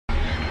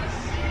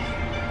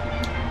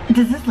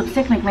Does this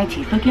lipstick make my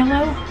teeth look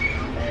yellow?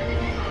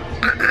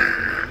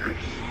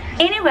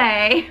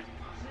 Anyway,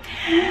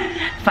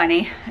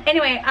 funny.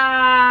 Anyway,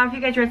 if you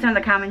guys read some of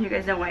the comments, you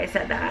guys know why I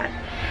said that.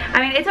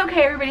 I mean, it's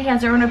okay, everybody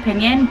has their own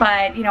opinion,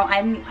 but you know,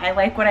 I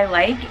like what I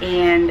like,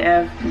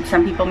 and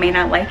some people may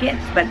not like it,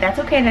 but that's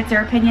okay, that's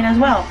their opinion as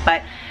well.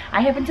 But I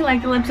happen to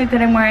like the lipstick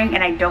that I'm wearing,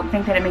 and I don't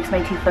think that it makes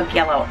my teeth look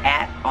yellow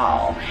at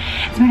all.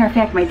 As a matter of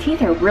fact, my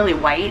teeth are really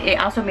white. It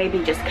also may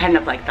be just kind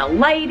of like the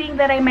lighting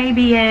that I may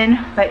be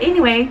in. But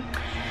anyway,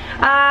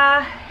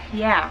 yeah.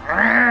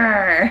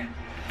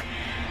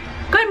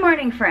 Good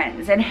morning,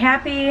 friends, and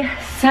happy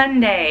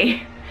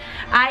Sunday.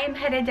 I am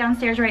headed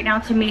downstairs right now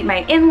to meet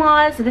my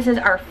in-laws. This is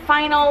our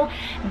final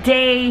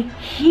day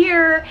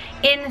here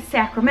in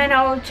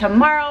Sacramento.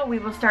 Tomorrow we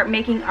will start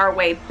making our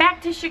way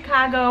back to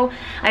Chicago.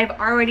 I've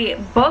already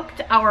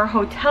booked our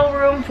hotel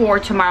room for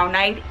tomorrow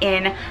night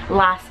in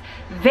Las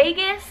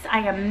Vegas.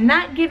 I am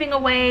not giving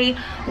away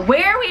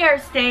where we are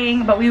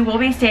staying, but we will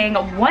be staying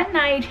one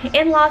night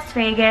in Las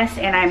Vegas,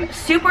 and I'm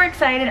super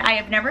excited. I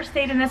have never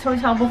stayed in this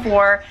hotel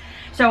before.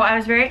 So I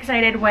was very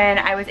excited when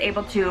I was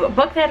able to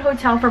book that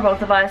hotel for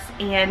both of us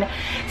and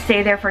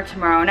stay there for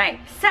tomorrow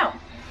night. So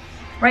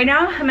right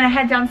now I'm gonna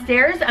head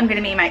downstairs. I'm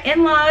gonna meet my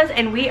in-laws,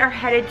 and we are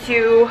headed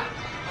to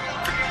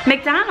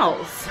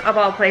McDonald's of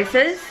all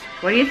places.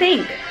 What do you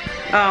think?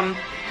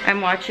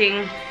 I'm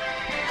watching,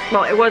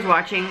 well, it was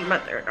watching,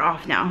 but they're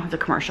off now. It's a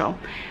commercial.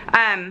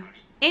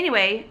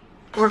 Anyway,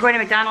 we're going to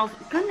McDonald's,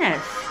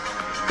 goodness,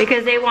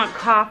 because they want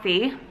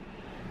coffee.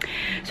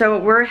 So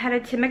we're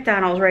headed to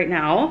McDonald's right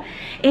now,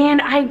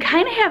 and I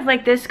kind of have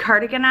like this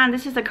cardigan on.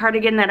 This is the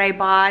cardigan that I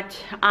bought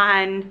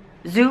on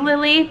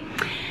Zulily.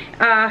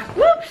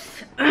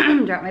 Whoops,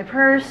 dropped my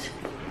purse.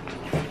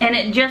 And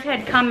it just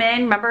had come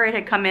in, remember it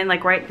had come in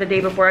like right the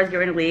day before I was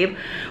going to leave,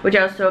 which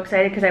I was so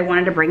excited because I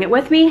wanted to bring it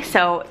with me.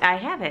 So I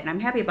have it and I'm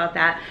happy about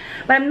that.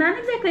 But I'm not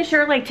exactly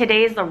sure like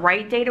today is the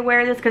right day to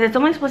wear this because it's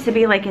only supposed to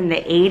be like in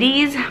the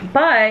 80s,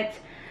 but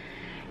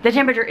the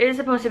temperature is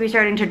supposed to be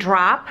starting to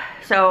drop,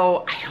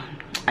 so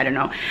I don't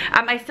know.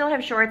 I still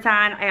have shorts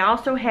on. I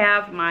also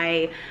have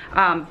my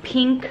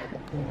pink,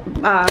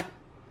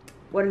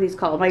 what are these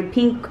called? My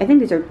pink, I think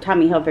these are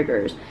Tommy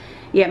Hilfigers.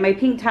 Yeah, my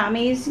pink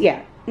Tommies,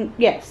 yeah,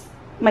 yes.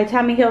 My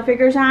Tommy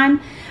Hilfigers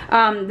on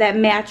that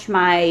match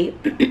my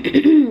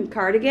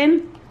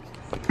cardigan.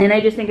 And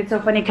I just think it's so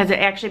funny because it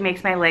actually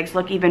makes my legs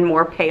look even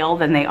more pale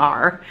than they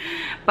are.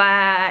 But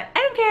I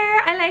don't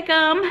care, I like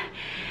them.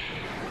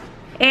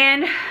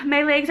 And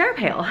my legs are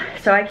pale,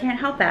 so I can't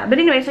help that. But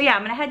anyway, so yeah,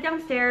 I'm gonna head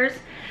downstairs,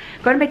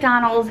 go to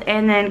McDonald's,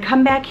 and then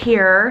come back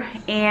here,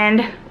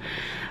 and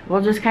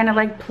we'll just kind of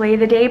like play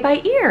the day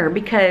by ear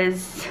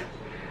because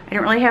I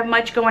don't really have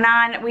much going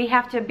on. We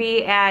have to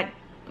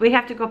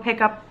go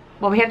pick up,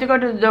 well, we have to go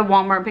to the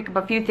Walmart and pick up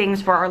a few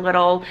things for our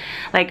little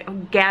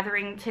like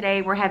gathering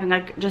today. We're having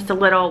like just a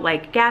little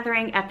like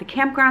gathering at the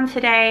campground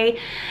today,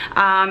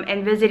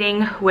 and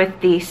visiting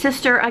with the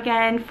sister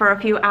again for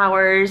a few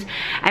hours.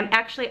 I'm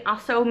actually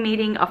also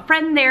meeting a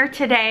friend there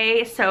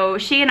today, so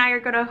she and I are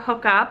gonna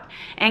hook up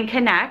and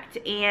connect,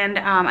 and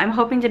I'm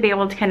hoping to be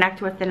able to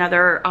connect with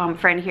another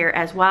friend here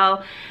as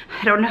well.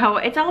 I don't know,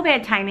 it's all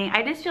bad timing.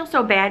 I just feel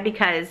so bad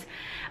because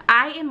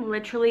I am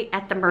literally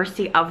at the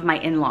mercy of my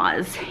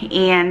in-laws,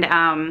 and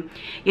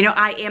you know,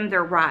 I am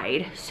their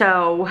ride.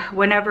 So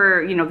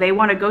whenever, you know, they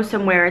want to go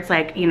somewhere, it's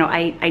like, you know,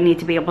 I need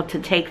to be able to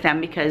take them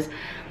because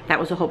that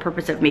was the whole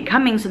purpose of me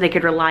coming, so they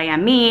could rely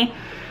on me.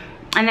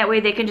 And that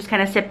way they can just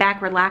kind of sit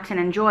back, relax, and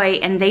enjoy,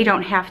 and they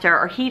don't have to,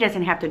 or he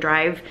doesn't have to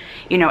drive,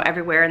 you know,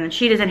 everywhere, and then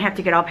she doesn't have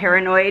to get all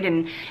paranoid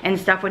and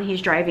stuff when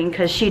he's driving,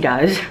 because she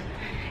does.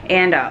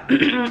 And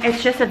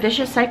it's just a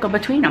vicious cycle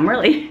between them,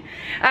 really.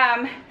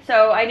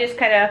 So I just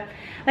kind of,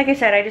 like I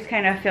said, I just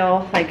kind of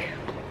feel like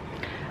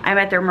I'm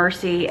at their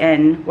mercy,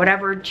 and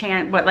whatever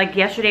like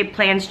yesterday,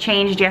 plans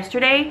changed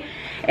yesterday,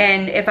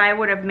 and if I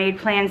would have made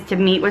plans to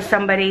meet with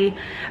somebody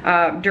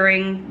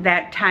during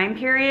that time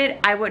period,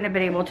 I wouldn't have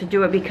been able to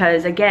do it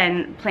because,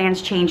 again,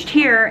 plans changed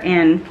here,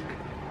 and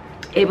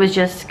it was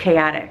just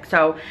chaotic.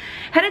 So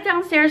headed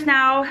downstairs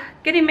now,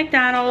 getting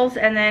McDonald's,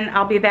 and then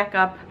I'll be back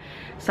up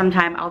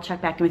sometime. I'll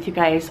check back in with you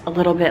guys a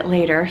little bit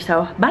later.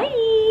 So bye.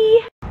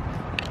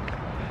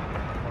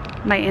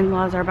 My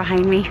in-laws are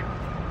behind me.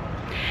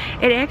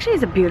 It actually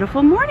is a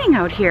beautiful morning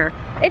out here.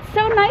 It's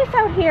so nice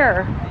out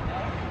here.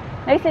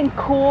 Nice and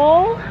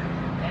cool.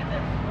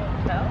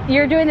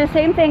 You're doing the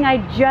same thing I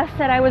just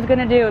said I was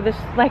gonna do. This,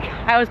 like,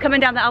 I was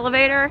coming down the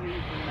elevator.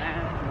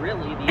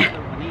 Really, the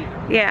other one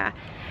either. Yeah,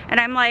 and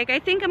I'm like, I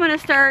think I'm gonna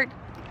start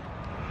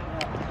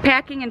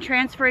packing and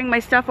transferring my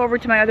stuff over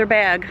to my other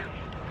bag.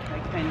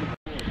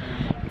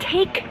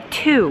 Take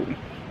 2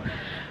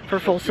 for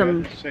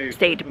Folsom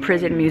State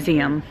Prison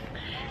Museum.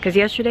 Because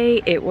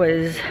yesterday it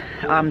was,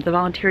 the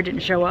volunteer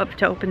didn't show up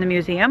to open the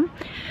museum.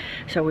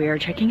 So we are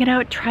checking it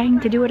out, trying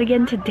to do it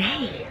again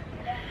today.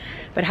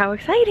 But how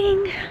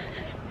exciting.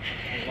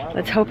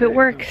 Let's hope it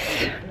works.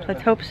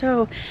 Let's hope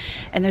so.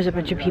 And there's a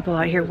bunch of people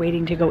out here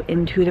waiting to go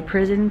into the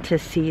prison to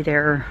see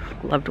their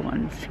loved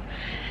ones.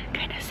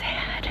 Kind of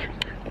sad.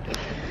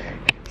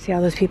 See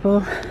all those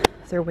people?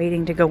 They're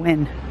waiting to go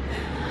in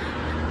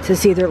to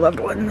see their loved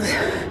ones.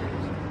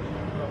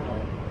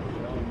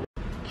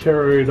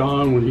 Carried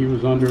on when he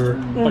was under,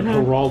 like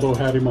Geraldo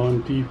had him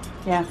on deep.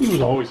 Yeah. He was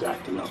always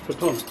acting up, but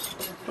don't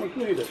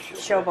play that shit.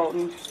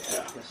 Showboating.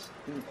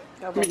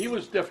 Yeah. I mean, he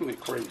was definitely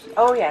crazy.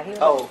 Oh yeah, he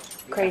was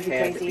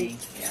crazy.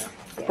 Yeah.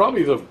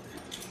 Probably the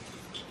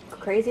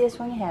craziest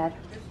one you had.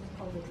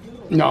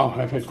 no,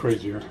 I've had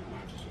crazier,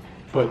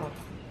 but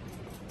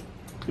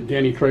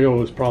Danny Trejo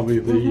was probably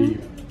the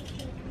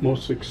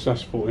most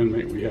successful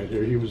inmate we had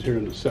here. He was here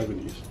in the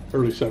 70s,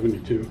 early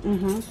 72.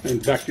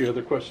 And back to your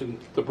other question,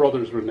 the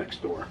brothers were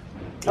next door.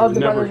 They were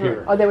never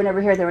here. Oh, they were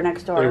never here. They were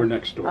next door. They were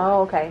next door.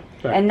 Oh, okay.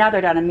 And now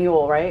they're down a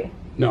mule, right?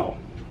 No.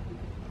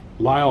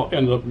 Lyle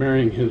ended up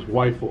marrying his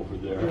wife over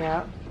there.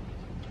 Yeah.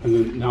 And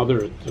then now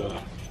they're at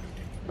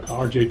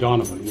R.J.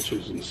 Donovan, which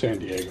is in San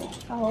Diego.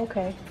 Oh,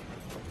 okay.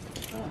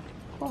 Oh,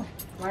 cool.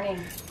 Morning.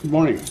 Good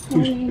morning.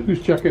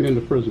 Who's checking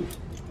into prison?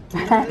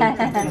 Because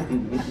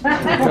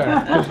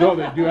no,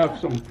 they do have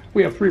some.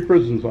 We have 3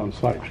 prisons on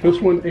site.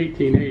 This one,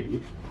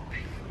 1880.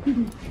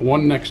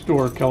 One next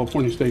door,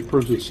 California State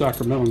Prison,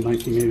 Sacramento,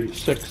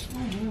 1986.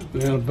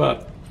 And then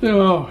about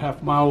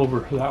half a mile over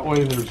that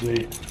way, there's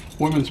a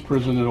women's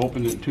prison that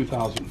opened in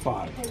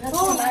 2005. Hey, that's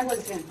what I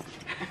was in.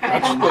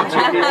 That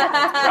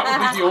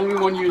would be the only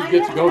one you'd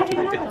get to go to.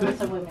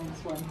 There's a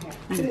women's one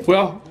here.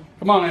 Well,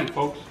 come on in,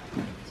 folks.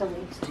 So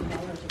it's $2.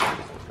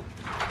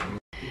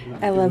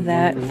 I love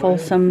that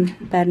Folsom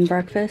bed and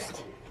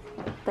breakfast.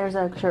 There's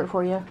a shirt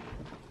for you.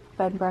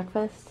 Bed and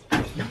breakfast.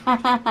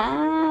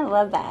 I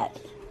love that.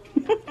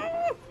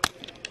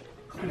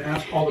 And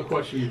ask all the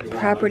questions you want.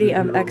 Property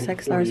of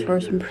XX Lars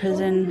Folsom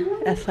Prison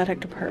Athletic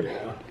Department.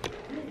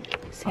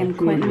 San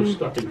Quentin. Was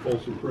stuck in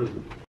Folsom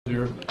Prison.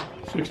 There,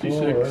 66.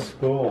 Oh, that's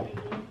cool.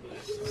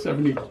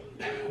 70.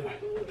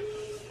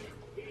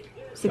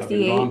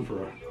 68. Gone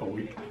for a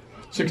week.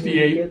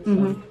 68.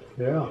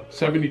 Yeah.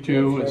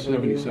 72 and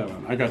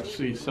 77. I got to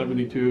see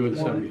 72 and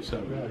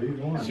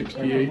 77.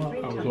 68,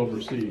 I was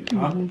overseas.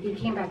 Huh? He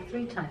came back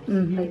 3 times.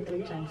 Played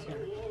 3 times here.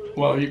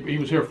 Well, he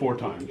was here 4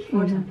 times.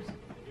 4 times.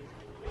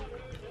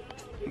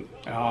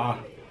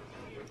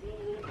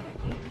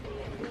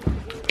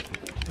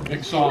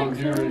 Big song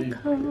here.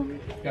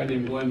 A guy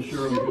named Glenn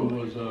Shirley, who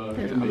was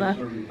inmate a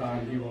certain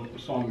time. He wrote the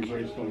song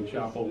Greystone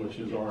Chapel, which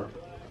is our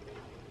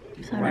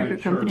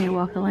Record company,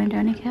 Walk the Line,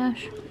 Johnny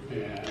Cash.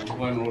 And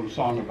Glenn wrote a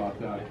song about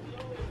that.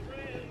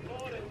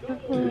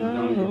 Recorded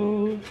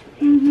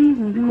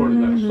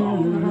that song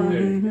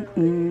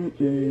that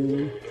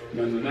day.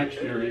 Then the next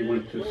year he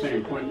went to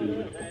San Quentin and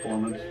did a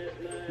performance.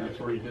 That's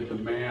where he did the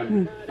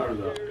man, or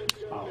the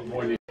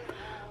boy.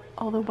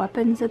 All the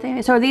weapons that they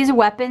made. So are these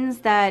weapons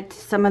that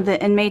some of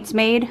the inmates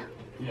made?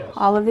 Yes.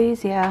 All of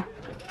these? Yeah.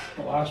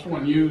 The last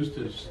one used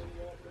is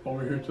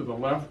over here to the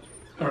left,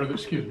 or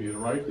excuse me, to the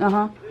right.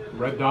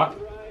 Red dot.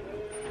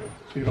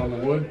 See it on the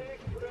wood?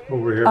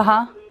 Over here.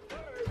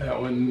 That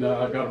one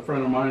I got a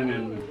friend of mine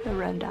in The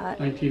red dot.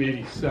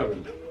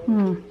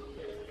 1987.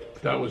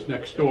 That was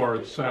next door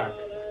at SAC.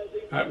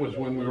 That was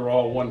when we were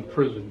all one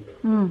prison.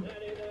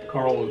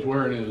 Carl was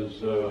wearing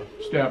his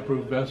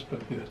stab-proof vest,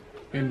 but the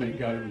inmate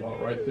got him about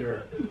right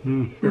there.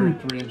 Buried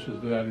 3 inches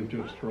of that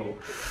into his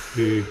throat.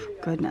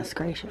 Goodness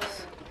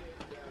gracious.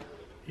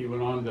 He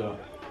went on to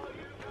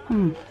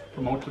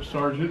promote to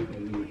sergeant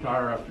and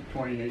retire after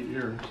 28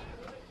 years.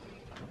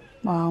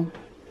 Wow.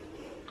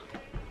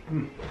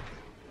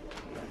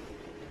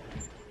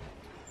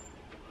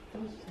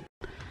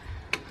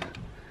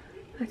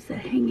 That's the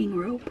hanging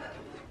rope.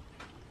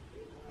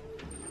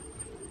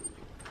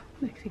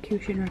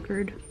 Execution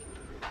record.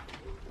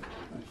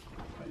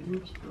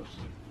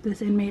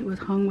 This inmate was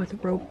hung with a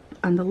rope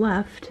on the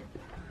left,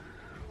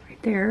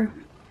 right there.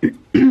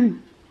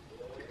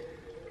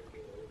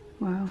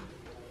 Wow.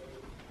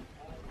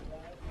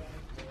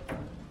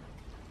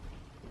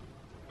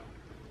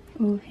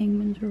 Oh,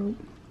 hangman's rope.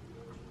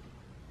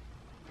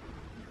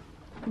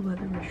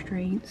 Leather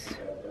restraints.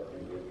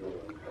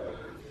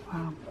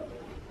 Wow.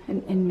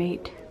 An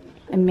inmate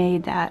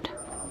made that.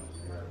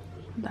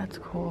 That's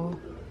cool.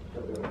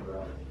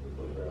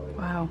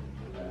 Wow.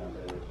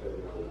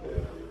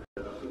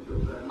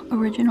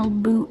 Original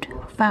boot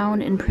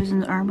found in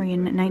prison's armory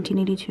in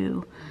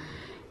 1982.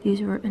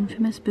 These were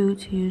infamous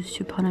boots used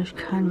to punish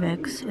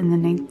convicts in the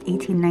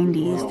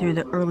 1890s through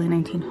the early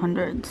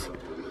 1900s.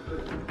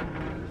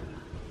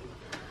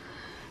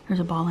 There's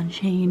a ball and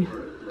chain.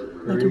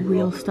 That's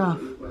real stuff.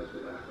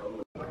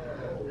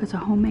 That's a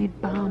homemade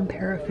bomb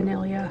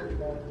paraphernalia.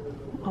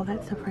 All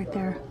that stuff right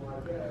there.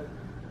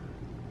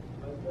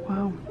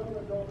 Wow.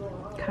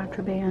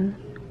 Contraband.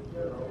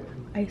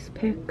 Ice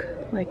pick,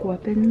 like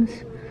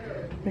weapons.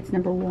 That's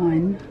number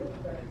 1.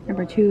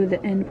 Number 2,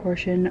 the end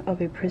portion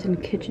of a prison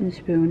kitchen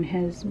spoon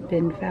has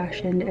been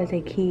fashioned as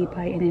a key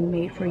by an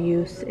inmate for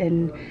use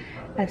in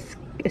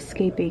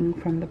escaping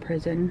from the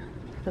prison.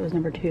 That was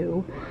number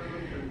 2.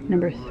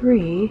 Number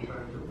 3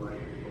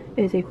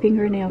 is a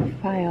fingernail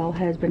file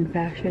has been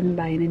fashioned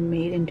by an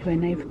inmate into a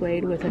knife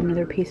blade with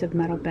another piece of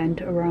metal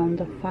bent around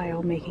the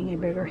file, making a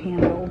bigger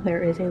handle.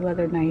 There is a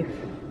leather knife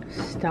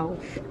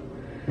stealth.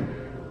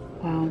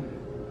 Wow.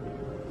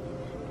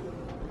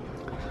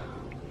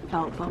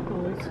 Belt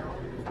buckles.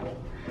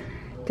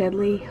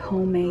 Deadly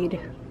homemade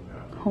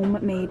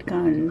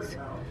guns.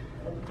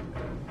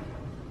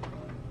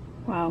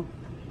 Wow.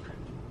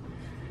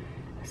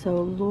 So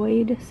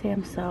Lloyd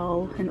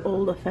Samsell, an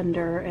old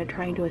offender at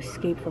trying to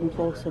escape from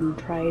Folsom,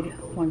 tried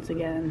once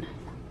again.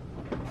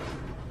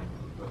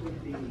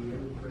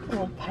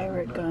 Old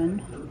pirate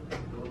gun.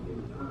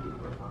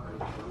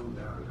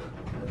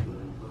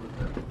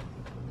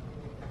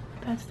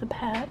 That's the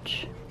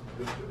patch.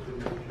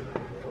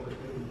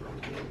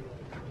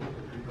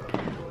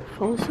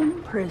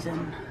 Folsom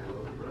Prison.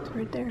 It's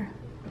right there.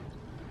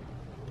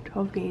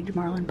 12 gauge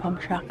Marlin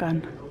pump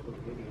shotgun.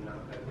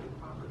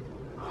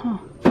 Huh.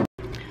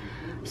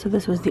 So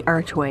this was the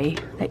archway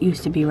that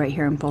used to be right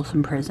here in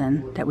Folsom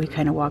Prison that we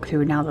kind of walk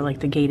through. Now that like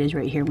the gate is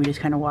right here, we just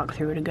kind of walk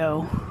through to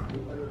go.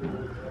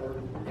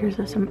 There's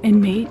some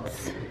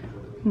inmates,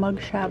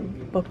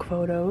 mugshot book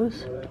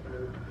photos.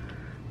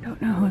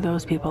 Don't know who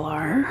those people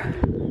are.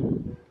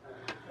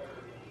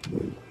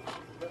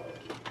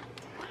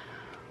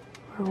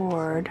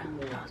 Reward,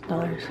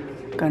 dollars,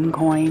 gun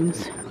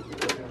coins.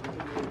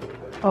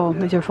 Oh,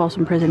 these are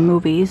Folsom Prison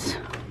movies.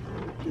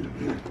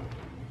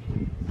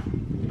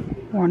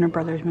 Warner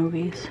Brothers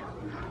movies.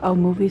 Oh,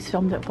 movies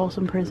filmed at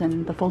Folsom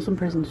Prison. The Folsom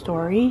Prison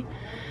Story,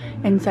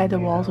 Inside the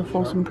Walls of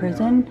Folsom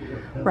Prison,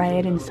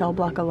 Riot in Cell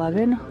Block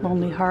 11,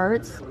 Lonely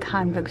Hearts,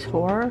 Convicts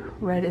 4,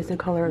 Red is the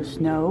Color of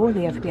Snow,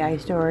 The FBI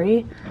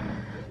Story,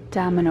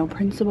 Domino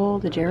Principle,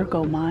 The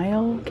Jericho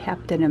Mile,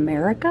 Captain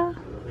America,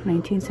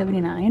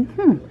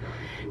 1979.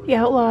 The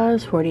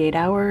Outlaws, 48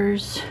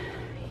 Hours.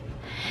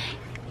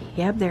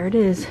 Yep, there it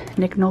is.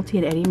 Nick Nolte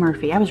and Eddie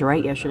Murphy. I was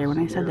right yesterday when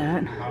I said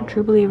that.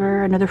 True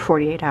Believer, another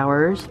 48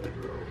 Hours.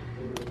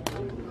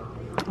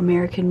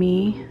 American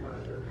Me,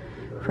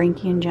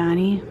 Frankie and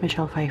Johnny,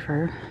 Michelle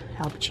Pfeiffer,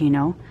 Al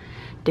Pacino,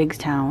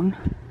 Diggstown.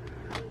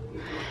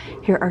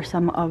 Here are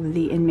some of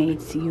the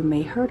inmates you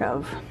may heard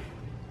of.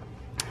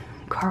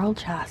 Carl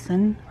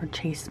Chasen, or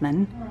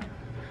Chaseman.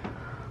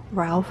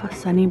 Ralph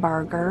Sonny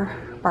Barger,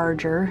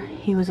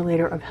 he was the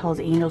leader of Hell's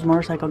Angels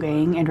motorcycle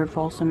gang, entered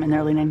Folsom in the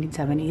early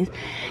 1970s.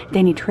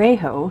 Danny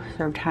Trejo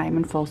served time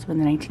in Folsom in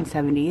the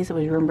 1970s. It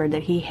was rumored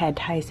that he had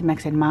ties to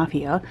Mexican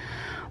mafia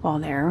while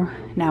there.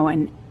 Now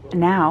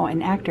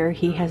an actor,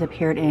 he has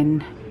appeared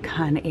in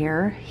Con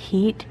Air,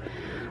 Heat,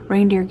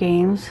 Reindeer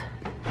Games,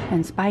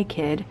 and Spy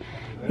Kid.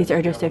 These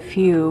are just a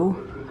few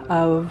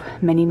of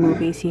many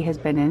movies he has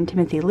been in.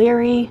 Timothy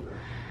Leary,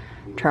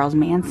 Charles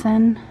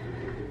Manson,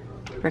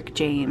 Rick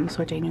James,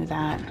 which I knew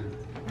that.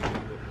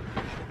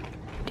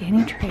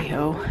 Danny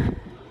Trejo.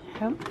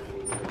 Yep.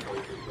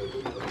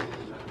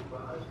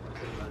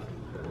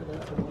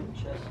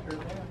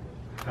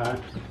 Huh?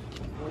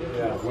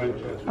 Yeah,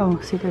 Winchester. Oh,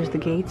 see, there's the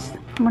gates.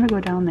 I'm gonna go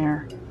down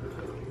there.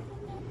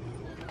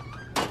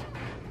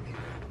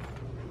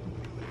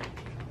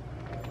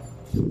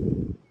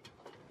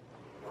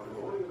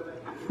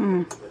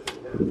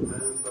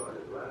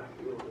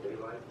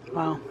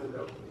 Wow.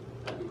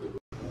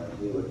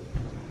 He would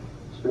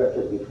stretch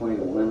it between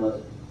the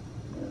windlass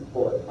and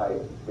pull it tight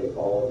to take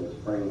all of the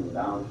spring and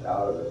bounce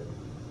out of it.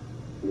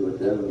 He would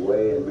then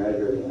weigh and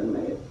measure the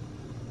inmate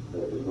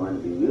that was going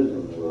to be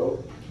using the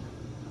rope.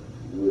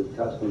 He would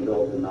custom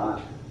build a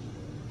knot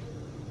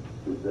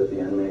to fit the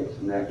inmate's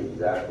neck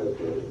exactly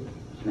to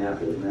snap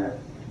his neck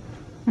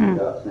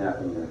without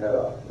snapping their head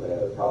off. They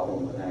had a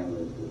problem with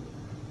hangmen who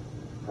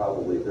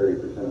probably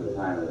 30% of the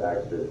time had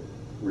actually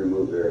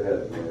removed their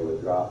heads when they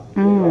would drop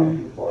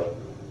too far.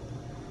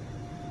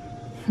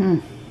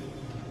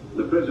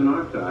 The prison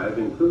archive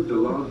includes a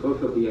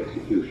logbook of the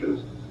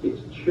executions.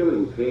 Its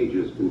chilling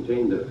pages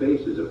contain the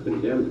faces of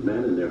condemned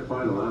men in their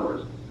final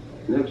hours.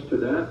 Next to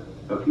that,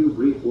 a few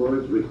brief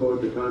words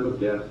record the time of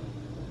death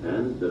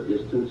and the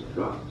distance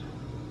dropped.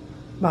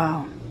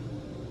 Wow.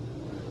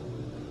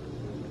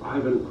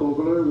 Ivan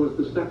Kovler was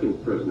the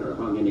second prisoner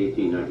hung in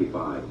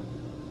 1895.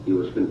 He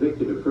was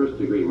convicted of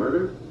first-degree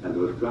murder and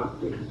was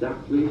dropped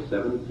exactly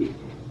 7 feet.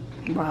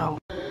 Wow.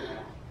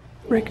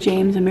 Rick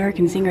James,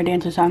 American singer,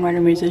 dancer,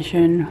 songwriter,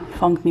 musician,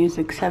 funk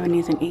music,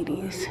 70s and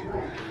 80s.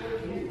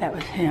 That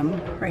was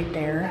him right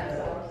there.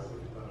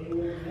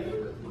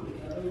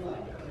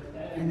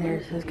 And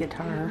there's his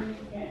guitar.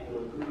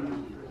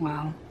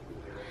 Wow.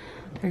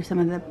 There's some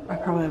of the, I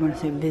probably want to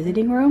say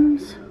visiting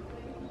rooms.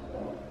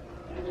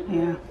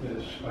 Yeah.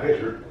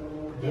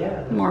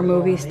 More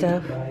movie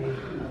stuff.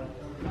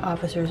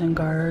 Officers and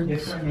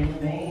guards.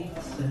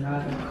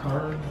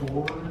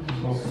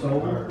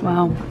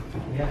 Wow.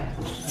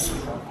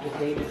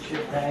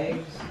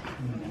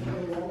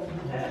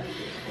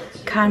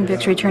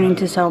 Convicts returning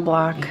to cell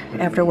block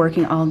after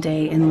working all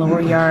day in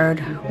lower yard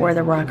where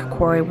the rock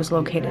quarry was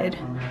located.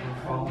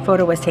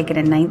 Photo was taken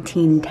in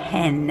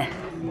 1910.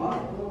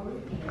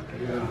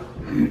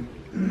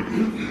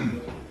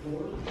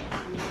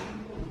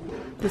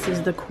 This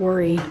is the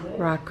quarry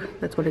rock.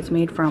 That's what it's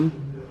made from.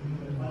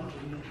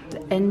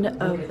 The end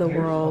of the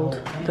world.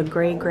 The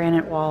gray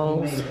granite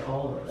walls.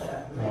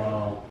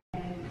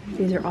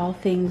 These are all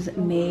things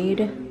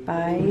made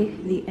by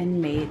the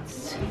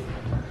inmates.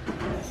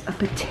 A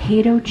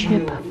potato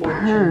chip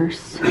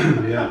purse.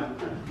 Yeah.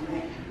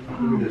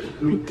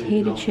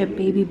 Potato chip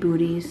baby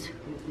booties.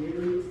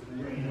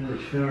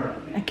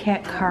 A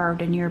cat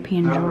carved in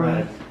European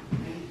jewelry.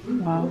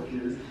 Wow.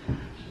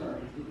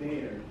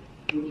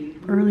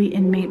 Early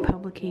inmate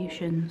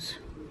publications.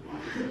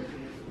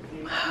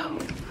 Wow.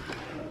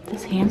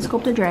 This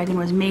hand-sculpted dragon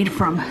was made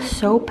from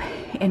soap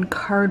and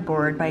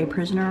cardboard by a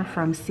prisoner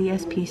from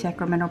CSP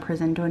Sacramento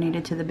Prison,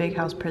 donated to the Big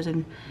House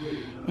Prison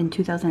in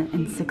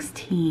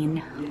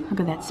 2016. Look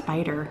at that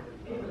spider.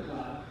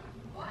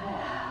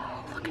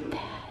 Wow, look at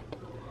that.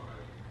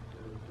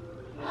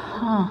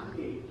 Huh.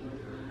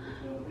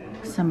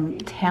 Some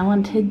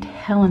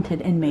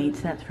talented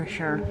inmates, that's for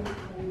sure.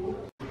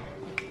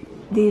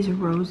 These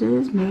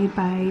roses made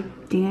by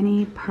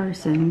Danny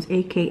Parsons,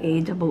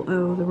 aka Double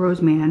O, the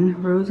Rose Man.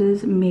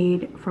 Roses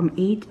made from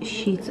 8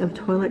 sheets of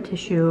toilet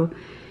tissue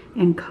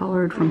and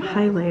colored from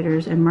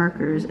highlighters and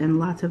markers and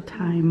lots of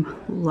time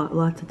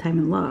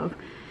and love.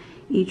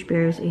 Each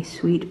bears a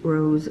sweet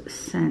rose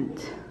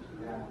scent.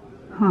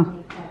 Huh.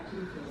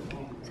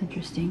 It's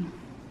interesting.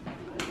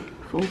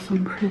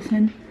 Folsom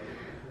Prison.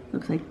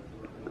 Looks like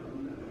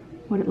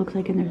what it looks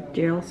like in their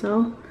jail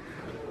cell.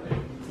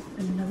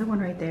 And another one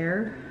right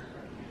there.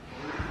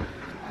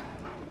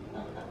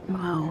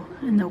 Wow,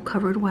 and no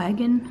covered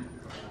wagon.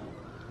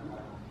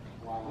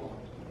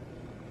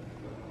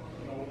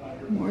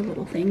 More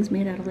little things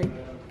made out of like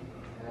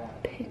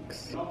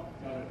picks. Wow,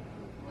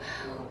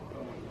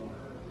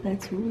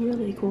 that's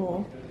really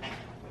cool.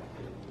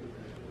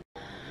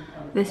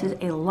 This is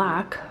a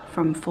lock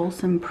from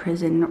Folsom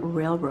Prison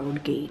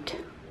Railroad Gate.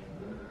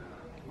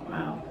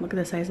 Wow, look at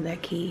the size of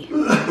that key.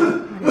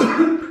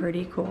 That is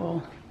pretty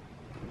cool.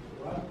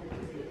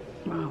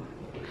 Wow.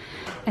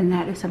 And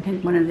that is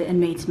something one of the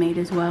inmates made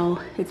as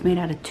well. It's made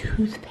out of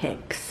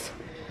toothpicks.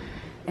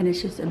 And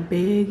it's just a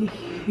big,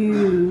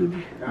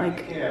 huge,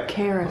 like,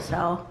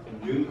 carousel.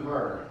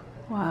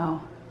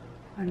 Wow.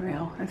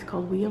 Unreal. It's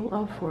called Wheel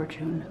of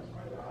Fortune.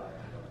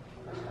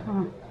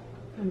 Huh.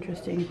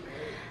 Interesting.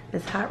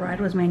 This hot rod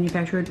was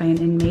manufactured by an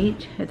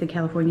inmate at the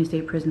California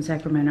State Prison,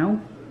 Sacramento.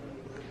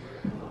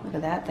 Look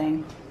at that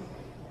thing.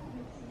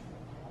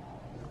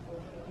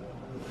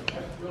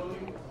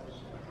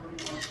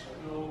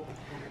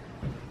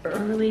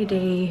 Early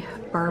day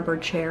barber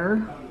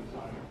chair.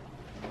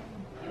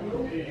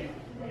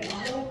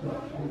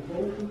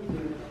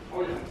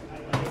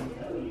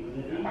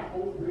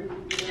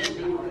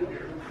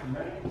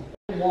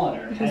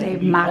 This is a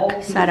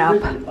mock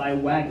setup. By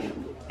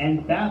wagon,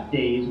 and bath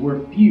days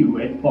were few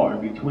and far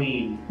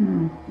between.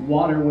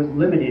 Water was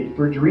limited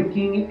for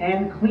drinking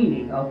and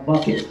cleaning of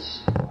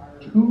buckets.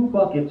 2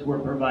 buckets were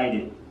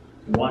provided,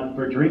 one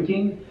for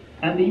drinking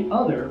and the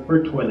other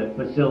for toilet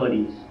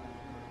facilities.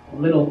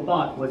 Little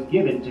thought was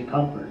given to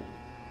comfort.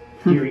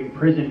 During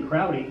prison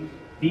crowding,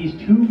 these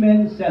 2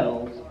 men's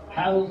cells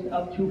housed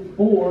up to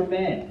 4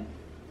 men.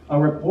 A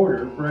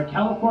reporter for a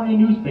California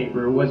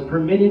newspaper was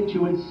permitted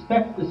to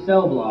inspect the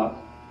cell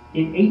blocks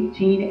in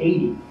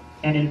 1880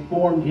 and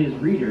informed his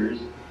readers,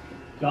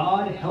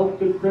 God help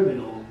the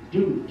criminals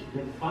doomed to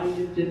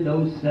confinement in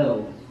those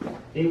cells.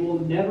 They will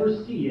never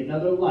see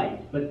another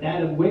light but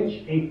that of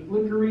which a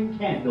flickering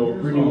candle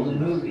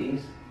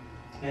produces.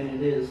 And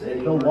it is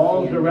Eddie The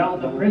walls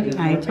around the prison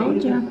I were told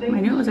made you. of the same I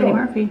knew it was Eddie stone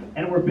Murphy.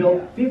 and were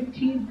built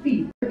 15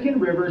 feet.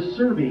 American River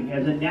serving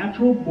as a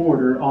natural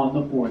border on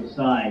the 4th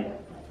side.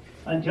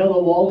 Until the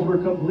walls were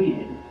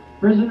completed,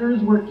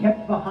 prisoners were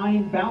kept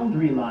behind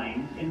boundary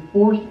lines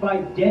enforced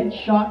by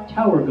dead-shot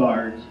tower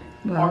guards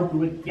armed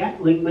with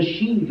Gatling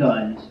machine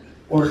guns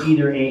or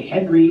either a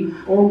Henry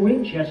or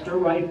Winchester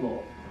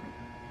rifle.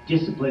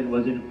 Discipline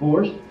was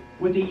enforced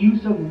with the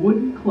use of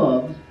wooden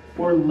clubs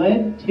or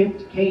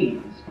lead-tipped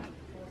canes,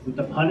 with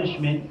the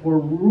punishment for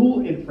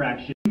rule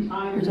infraction.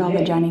 Here's all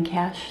the Johnny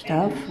Cash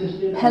stuff.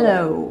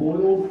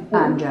 Hello,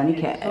 I'm Johnny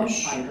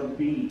Cash.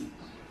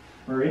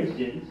 For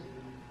instance,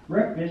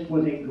 breakfast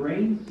was a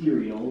grain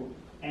cereal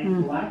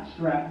and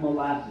blackstrap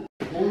molasses.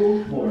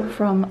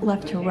 From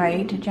left to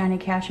right, Johnny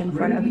Cash in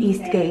front of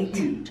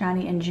Eastgate,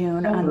 Johnny and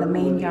June on the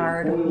main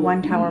yard,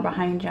 1 tower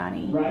behind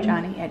Johnny,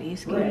 Johnny at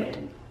Eastgate.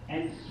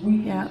 And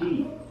sweet Yeah.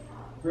 tea.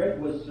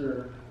 Bread was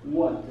served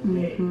once a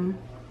day.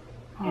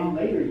 In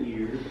later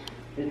years,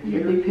 the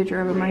Big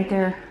picture of him right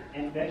there.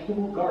 and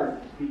vegetable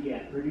gardens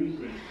began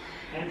producing.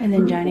 And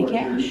then fruit Johnny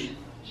orchards Cash.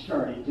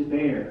 started to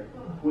bear,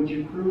 which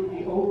improved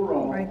the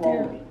overall Right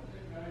there. quality.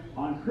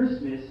 On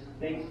Christmas,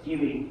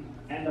 Thanksgiving,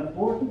 and the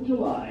 4th of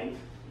July,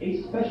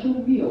 a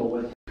special meal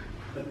was.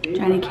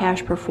 Johnny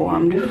Cash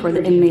performed for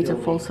the inmates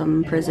of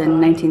Folsom Prison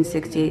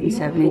 1968 and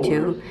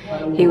 72.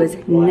 He was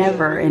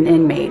never an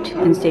inmate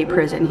in state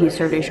prison. He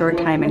served a short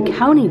time in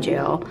county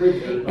jail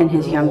in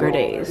his younger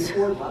days.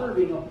 Wow.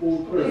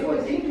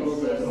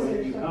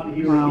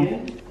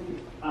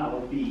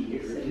 I'll be here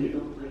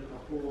too.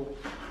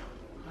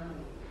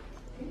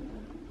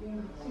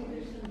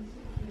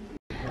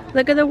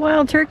 Look at the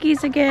wild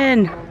turkeys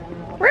again.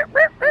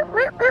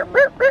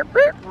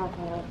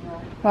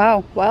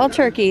 Wow, wild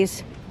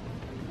turkeys.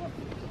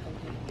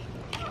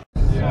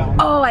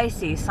 Oh, I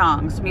see.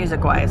 Songs,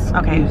 music-wise.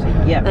 Okay.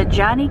 Yeah. The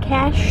Johnny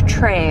Cash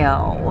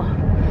Trail.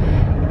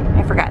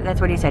 I forgot. That's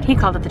what he said. He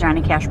called it the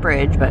Johnny Cash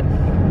Bridge, but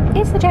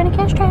it's the Johnny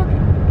Cash Trail.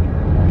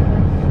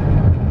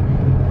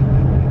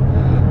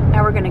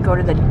 Now we're gonna go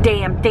to the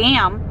dam.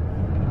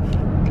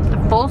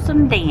 The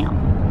Folsom Dam.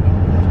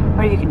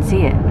 Where you can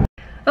see it.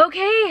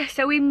 Okay,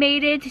 so we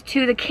made it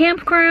to the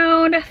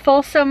campground,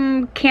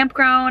 Folsom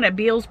campground at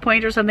Beals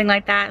Point or something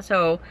like that.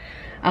 So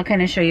I'll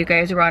kind of show you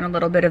guys around a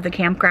little bit of the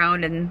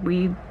campground, and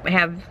we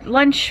have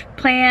lunch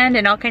planned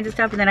and all kinds of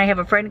stuff, and then I have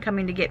a friend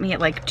coming to get me at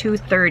like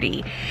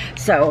 2:30.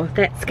 So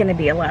that's gonna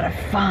be a lot of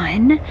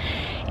fun.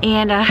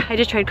 And I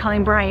just tried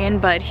calling Brian,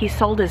 but he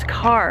sold his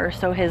car,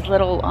 so his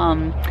little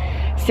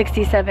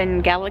 67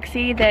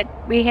 Galaxy that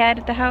we had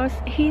at the house,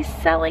 he's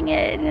selling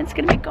it, and it's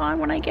gonna be gone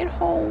when I get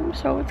home.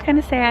 So it's kind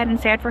of sad, and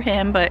sad for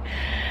him, but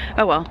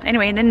oh well.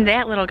 Anyway, and then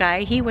that little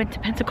guy, he went to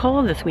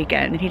Pensacola this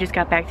weekend, and he just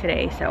got back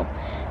today. So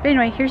but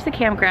anyway, here's the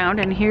campground,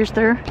 and here's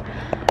their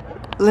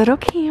little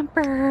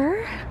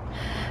camper.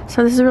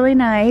 So this is really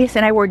nice,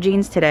 and I wore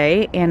jeans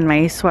today and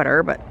my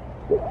sweater, but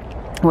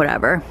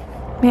whatever.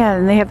 Yeah,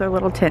 and they have their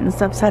little tent and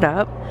stuff set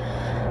up.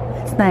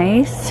 It's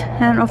nice.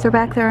 I don't know if they're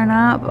back there or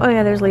not. Oh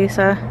yeah, there's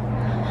Lisa.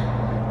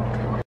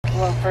 A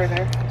little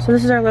further. So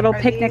this is our little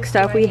picnic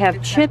stuff. We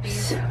have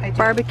chips,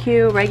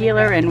 barbecue,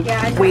 regular, and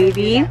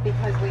wavy.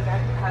 Because we got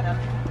to cut them.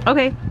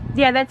 Okay,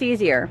 yeah, that's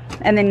easier.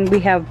 And then we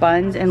have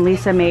buns, and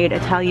Lisa made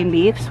Italian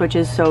beefs, which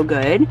is so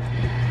good.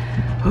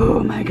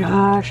 Oh my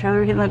gosh,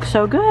 everything looks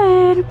so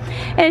good.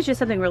 And it's just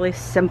something really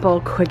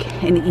simple, quick,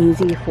 and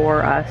easy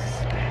for us.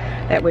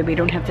 That way we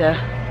don't have to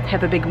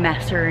have a big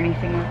mess or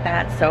anything like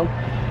that. So,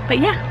 but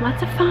yeah,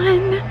 lots of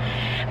fun.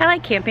 I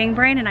like camping.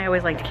 Brian and I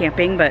always liked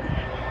camping, but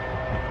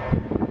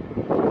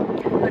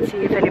let's see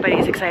if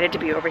anybody's excited to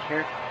be over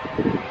here.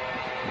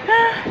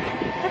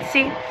 Let's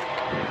see.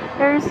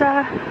 There's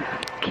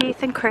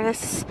Keith and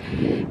Chris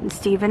and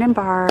Steven and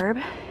Barb.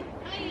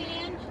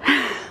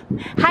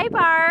 Hi,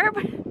 Barb.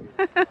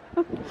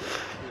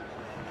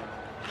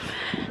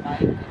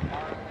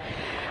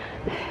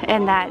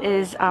 And that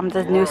is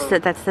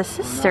that's the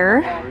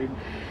sister.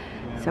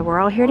 So we're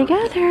all here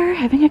together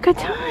having a good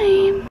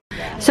time.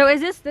 So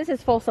is this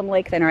is Folsom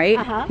Lake then, right?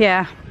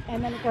 Yeah.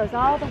 And then it goes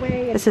all the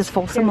way. This is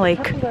Folsom Lake.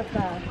 A couple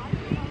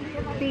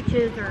of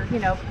beaches or, you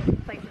know,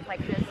 places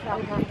like this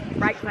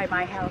right by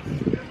my house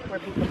where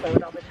people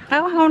boat all the time.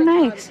 Oh, how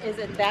nice. Is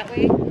it that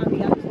way on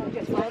the other side?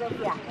 Just right over?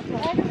 Yeah.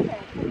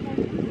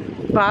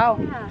 Wow.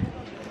 Yeah.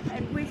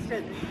 And we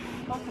stood,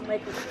 Folsom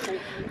Lake was a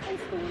place in high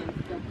school and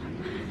still,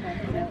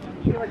 you know,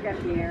 you would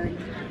get there.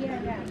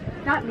 Yeah.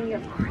 Not me,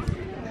 of course.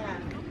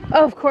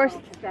 Oh, of course.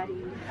 Betty,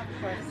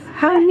 of course.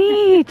 How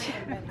neat.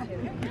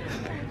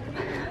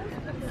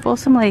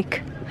 Folsom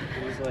Lake.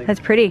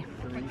 That's pretty.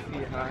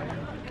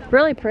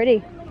 Really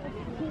pretty.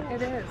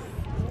 It is.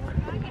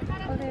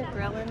 Oh, they're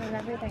grilling and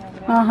everything over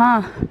there.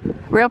 Uh-huh.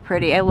 Real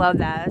pretty. I love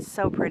that. It's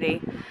so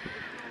pretty.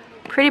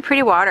 Pretty,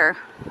 pretty water.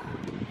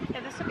 Yeah,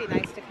 this would be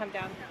nice to come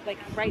down like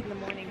right in the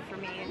morning for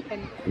me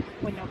and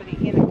when nobody,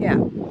 you know. Yeah.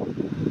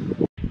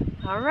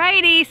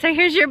 Alrighty, so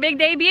here's your big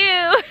debut.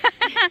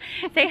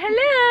 Say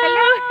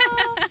hello.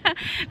 Hello.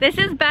 This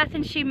is Beth,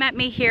 and she met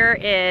me here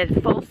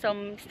at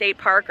Folsom State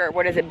Park, or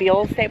what is it,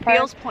 Beals State Park?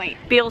 Beals Point.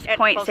 Beals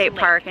Point Folsom State Lake.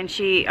 Park, and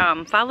she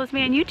follows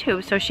me on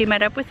YouTube, so she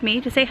met up with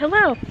me to say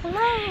hello.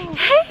 Hello.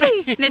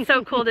 Hey, and it's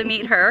so cool to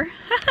meet her.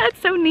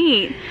 It's so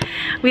neat.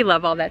 We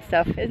love all that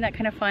stuff. Isn't that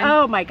kind of fun?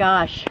 Oh my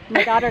gosh.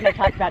 My daughter and I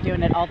talk about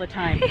doing it all the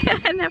time.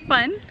 Isn't that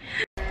fun?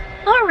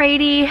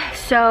 Alrighty,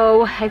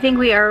 so I think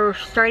we are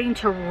starting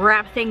to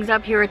wrap things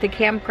up here at the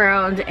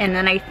campground, and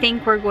then I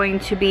think we're going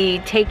to be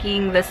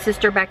taking the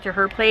sister back to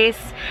her place,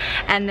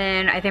 and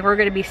then I think we're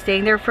going to be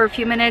staying there for a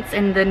few minutes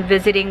and then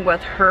visiting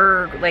with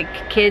her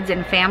like kids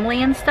and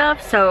family and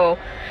stuff. So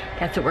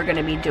that's what we're going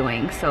to be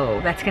doing.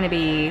 So that's going to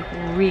be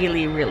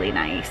really, really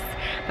nice.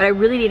 But I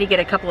really need to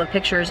get a couple of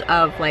pictures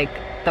of like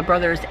the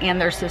brothers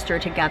and their sister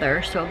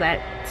together so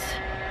that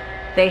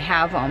they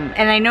have them.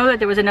 And I know that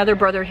there was another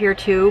brother here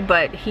too,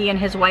 but he and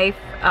his wife,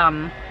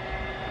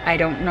 I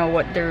don't know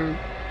what they're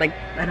like,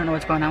 I don't know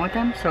what's going on with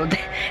them. So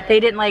they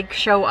didn't like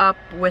show up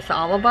with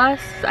all of us.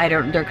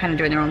 They're kind of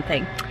doing their own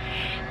thing.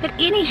 But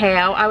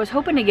anyhow, I was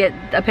hoping to get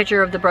a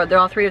picture of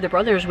all three of the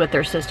brothers with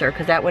their sister,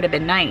 because that would have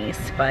been nice.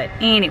 But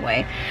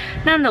anyway,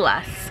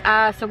 nonetheless,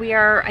 so we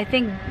are, I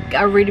think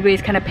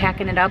everybody's kind of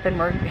packing it up, and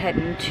we're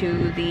heading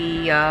to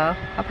the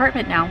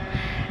apartment now.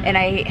 And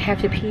I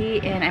have to pee,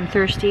 and I'm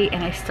thirsty,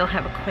 and I still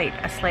have quite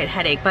a slight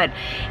headache. But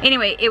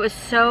anyway, it was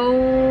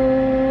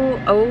so,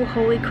 oh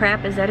holy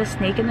crap, is that a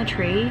snake in the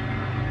tree?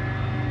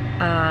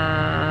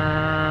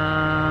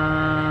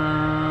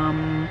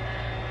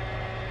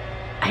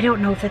 I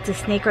don't know if that's a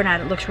snake or not.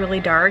 It looks really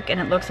dark, and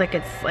it looks like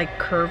it's like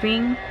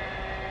curving.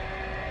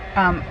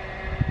 I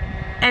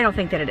don't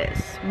think that it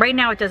is. Right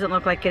now it doesn't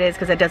look like it is,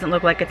 because it doesn't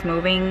look like it's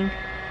moving.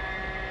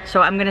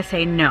 So I'm gonna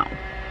say no.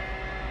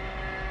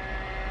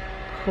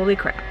 Holy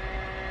crap.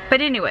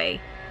 But anyway,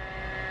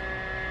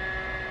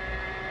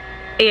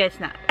 yeah, it's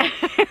not.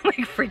 I'm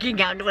like freaking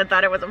out because I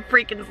thought it was a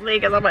freaking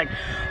snake, because I'm like,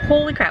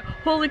 holy crap,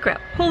 holy crap,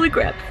 holy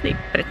crap, snake.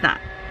 But it's not.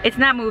 It's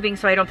not moving,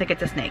 so I don't think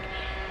it's a snake.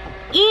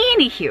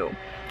 Anywho,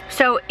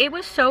 so it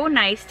was so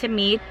nice to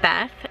meet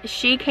Beth.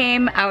 She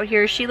came out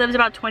here. She lives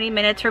about 20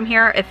 minutes from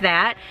here, if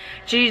that.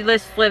 She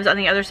lives on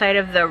the other side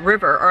of the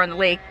river, or on the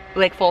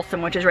Lake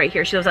Folsom, which is right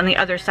here. She lives on the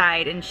other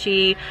side, and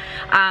she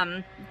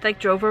like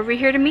drove over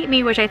here to meet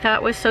me, which I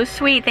thought was so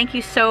sweet. Thank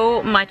you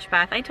so much,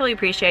 Beth. I totally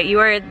appreciate it.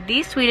 You are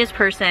the sweetest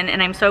person,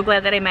 and I'm so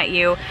glad that I met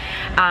you.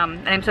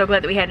 And I'm so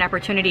glad that we had an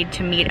opportunity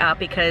to meet up,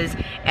 because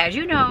as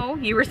you know,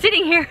 you were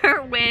sitting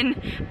here when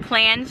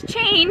plans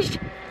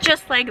changed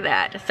just like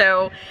that.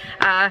 So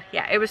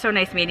yeah, it was so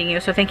nice meeting you.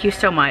 So thank you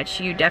so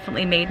much. You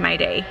definitely made my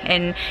day,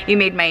 and you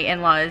made my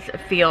in-laws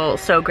feel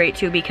so great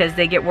too, because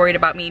they get worried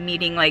about me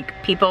meeting like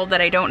people that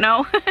I don't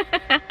know.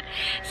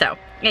 So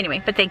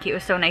anyway, but thank you. It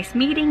was so nice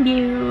meeting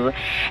you.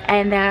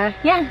 And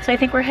yeah, so I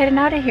think we're heading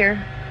out of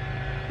here.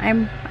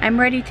 I'm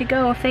ready to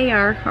go if they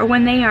are, or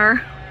when they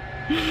are.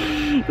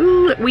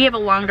 Ooh, we have a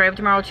long drive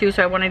tomorrow too,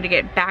 so I wanted to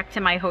get back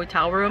to my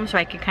hotel room so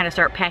I could kind of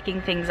start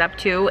packing things up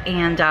too.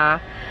 And yeah,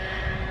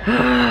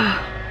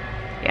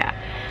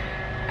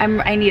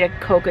 I need a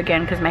Coke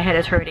again because my head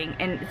is hurting.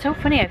 And it's so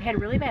funny, I've had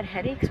really bad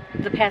headaches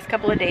the past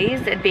couple of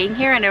days at being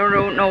here, and I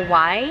don't know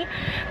why,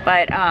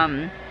 but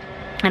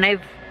and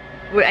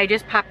I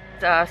just popped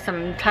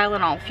some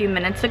Tylenol a few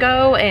minutes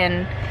ago,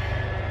 and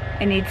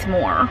I need some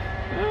more.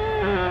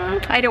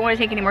 I don't want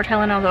to take any more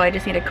Tylenol though. I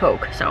just need a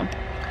Coke. So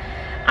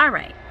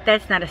alright,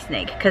 that's not a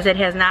snake because it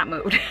has not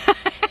moved.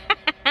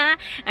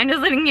 I'm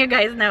just letting you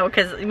guys know,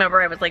 because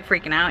remember I was like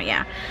freaking out.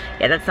 Yeah,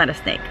 that's not a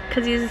snake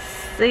because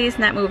he's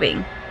not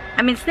moving.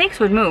 I mean, snakes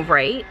would move,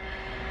 right?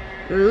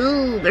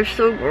 Ooh, they're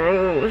so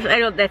gross.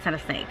 That's not a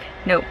snake.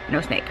 Nope,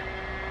 no snake.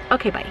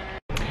 Okay, bye.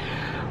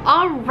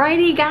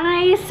 Alrighty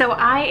guys, so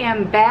I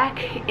am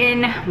back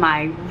in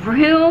my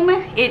room.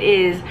 It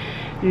is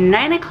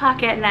 9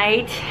 o'clock at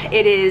night.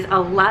 It is a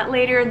lot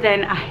later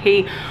than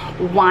I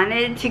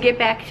wanted to get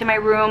back to my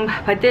room,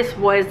 but this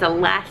was the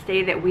last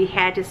day that we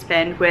had to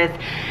spend with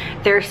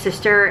their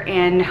sister,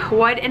 and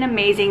what an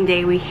amazing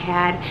day we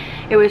had.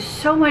 It was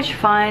so much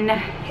fun,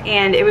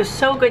 and it was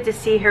so good to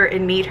see her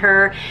and meet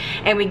her,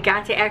 and we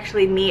got to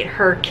actually meet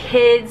her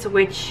kids,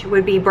 which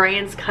would be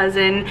Brian's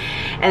cousin,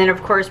 and then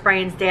of course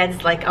Brian's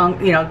dad's like,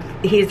 you know,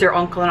 he's their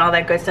uncle and all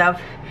that good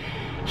stuff.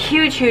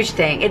 Huge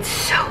thing. It's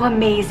so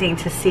amazing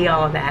to see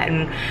all of that,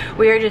 and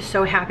we are just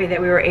so happy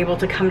that we were able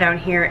to come down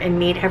here and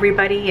meet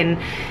everybody, and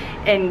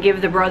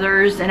give the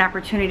brothers an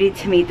opportunity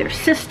to meet their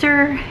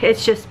sister.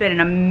 It's just been an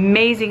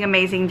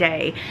amazing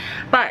day.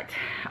 But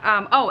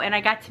oh, and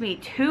I got to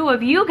meet 2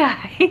 of you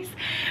guys,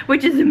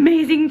 which is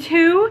amazing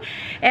too.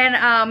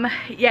 And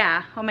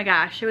yeah, oh my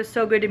gosh, it was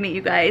so good to meet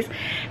you guys.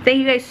 Thank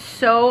you guys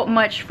so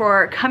much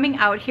for coming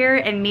out here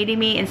and meeting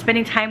me and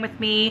spending time with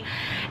me.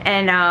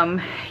 And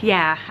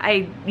yeah,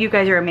 you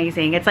guys are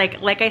amazing. It's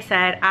like I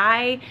said,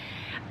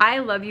 I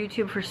love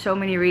YouTube for so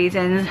many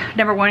reasons.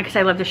 Number one, because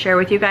I love to share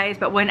with you guys,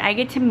 but when I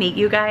get to meet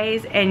you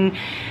guys and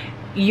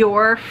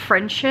your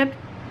friendship,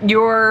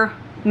 your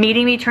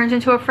meeting me turns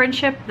into a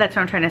friendship, that's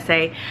what I'm trying to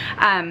say.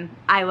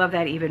 I love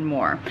that even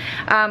more.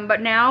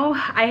 But now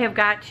I have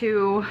got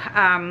to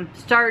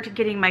start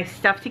getting my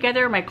stuff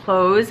together, my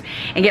clothes,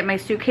 and get my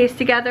suitcase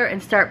together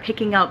and start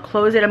picking out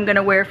clothes that I'm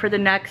gonna wear for the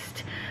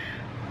next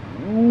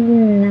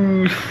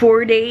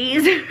 4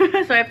 days.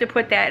 So I have to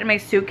put that in my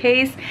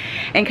suitcase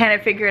and kind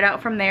of figure it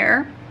out from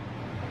there.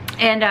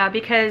 And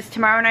because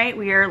tomorrow night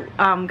we are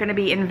gonna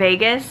be in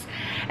Vegas,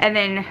 and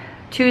then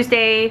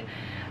Tuesday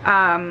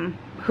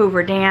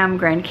Hoover Dam,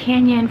 Grand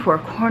Canyon, Four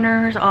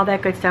Corners, all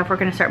that good stuff. We're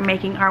gonna start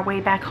making our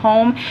way back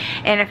home,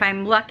 and if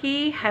I'm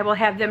lucky, I will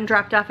have them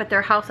dropped off at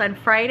their house on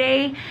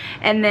Friday,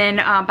 and then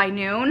by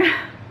noon,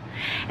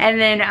 and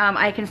then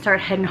I can start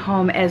heading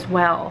home as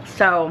well.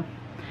 So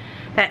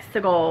that's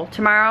the goal.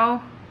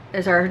 Tomorrow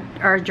is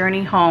our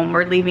journey home.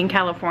 We're leaving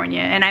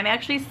California, and I'm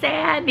actually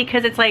sad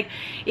because it's like,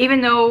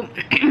 even though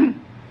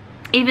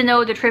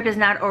the trip is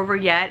not over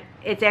yet,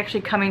 it's actually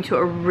coming to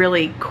a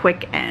really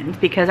quick end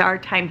because our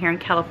time here in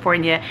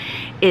California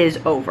is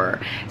over.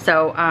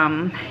 So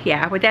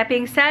yeah, with that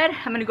being said,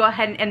 I'm gonna go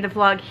ahead and end the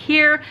vlog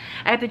here.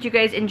 I hope that you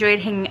guys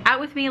enjoyed hanging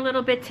out with me a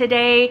little bit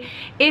today.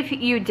 If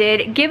you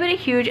did, give it a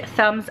huge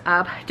thumbs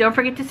up. Don't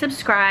forget to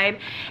subscribe,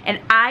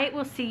 and I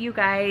will see you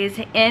guys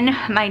in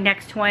my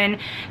next one.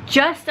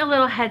 Just a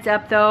little heads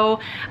up though,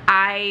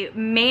 I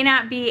may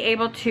not be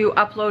able to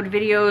upload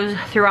videos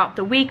throughout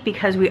the week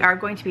because we are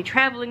going to be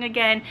traveling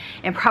again,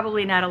 and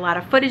probably not a lot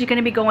of footage going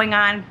to be going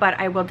on, but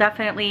I will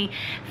definitely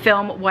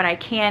film what I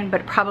can,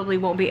 but probably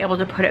won't be able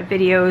to put up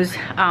videos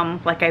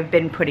like I've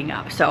been putting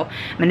up. So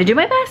I'm going to do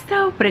my best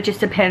though, but it just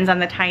depends on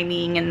the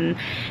timing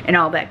and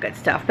all that good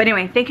stuff. But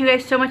anyway, thank you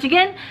guys so much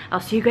again. I'll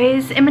see you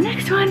guys in my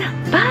next one.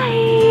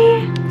 Bye!